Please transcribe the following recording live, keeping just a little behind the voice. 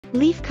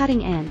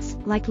Leaf-cutting ants,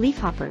 like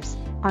leafhoppers,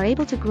 are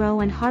able to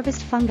grow and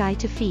harvest fungi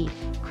to feed,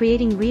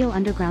 creating real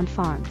underground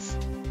farms.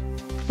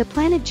 The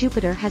planet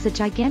Jupiter has a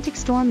gigantic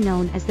storm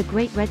known as the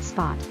Great Red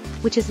Spot,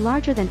 which is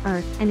larger than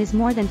Earth and is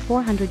more than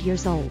 400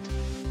 years old.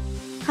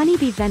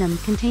 Honeybee venom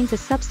contains a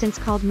substance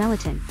called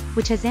melittin,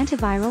 which has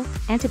antiviral,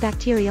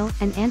 antibacterial,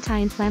 and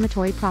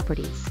anti-inflammatory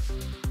properties.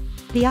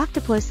 The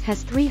octopus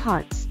has 3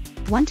 hearts,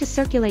 1 to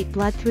circulate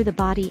blood through the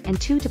body and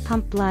 2 to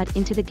pump blood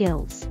into the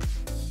gills.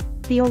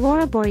 The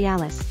aurora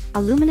borealis,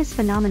 a luminous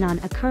phenomenon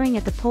occurring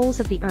at the poles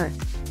of the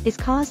Earth, is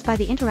caused by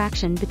the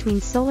interaction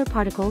between solar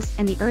particles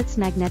and the Earth's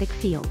magnetic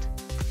field.